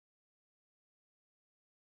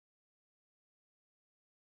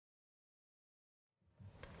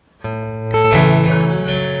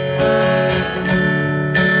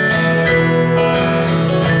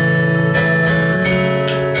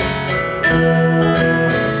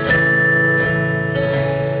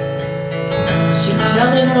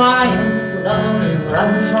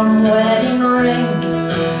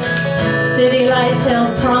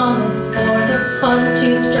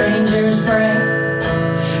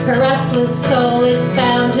Her restless soul, it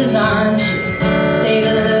found his arms. She stayed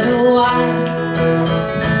a little while.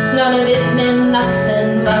 None of it meant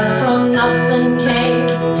nothing, but from nothing came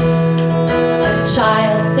a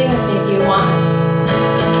child. Sing with me if you want.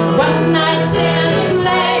 One night stand in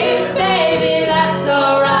Vegas, baby, that's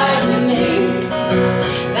alright with me.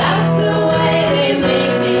 That's the way they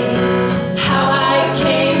made me, how I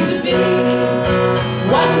came to be.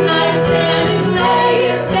 One night stand in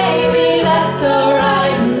Vegas, baby, that's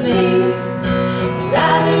alright with me. I'd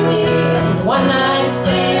rather be a one night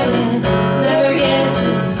stand and never get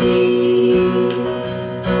to see.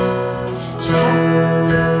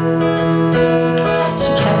 She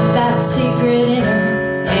kept that secret in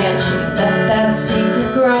her, and she let that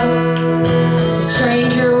secret grow. The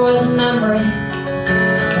stranger was a memory,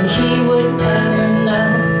 and he would never know.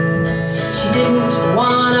 She didn't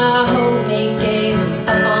wanna hold me, gave me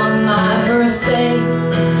up on my birthday.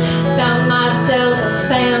 Found myself a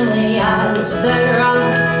family, I was better off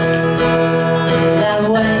that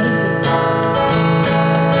way.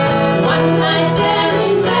 One night stand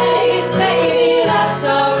in Vegas, baby, that's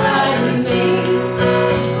alright with me.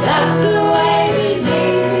 That's the way we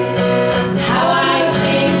made me, and how I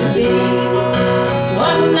came to be.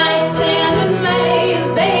 One night stand in Vegas,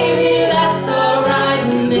 baby, that's alright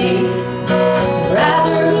with me. I'd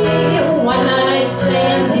rather be a one night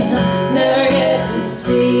stand than never get to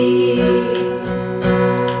see.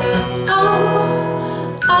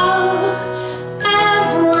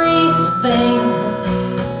 Everything,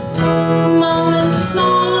 moments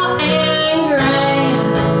small and grand.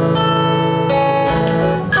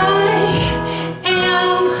 I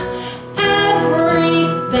am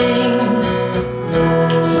everything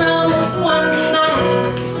from one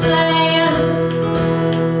night stand.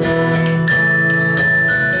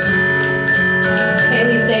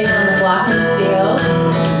 Haley Sage on the glockenspiel.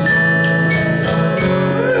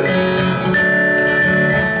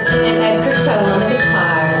 And Croteau on the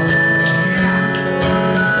guitar.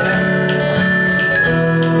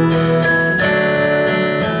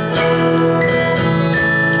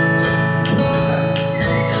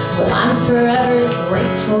 Well, I'm forever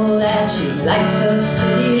grateful that you like those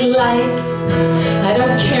city lights. I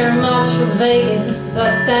don't care much for Vegas,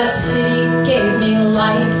 but that city gave me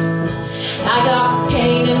life. I got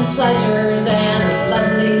pain and pleasure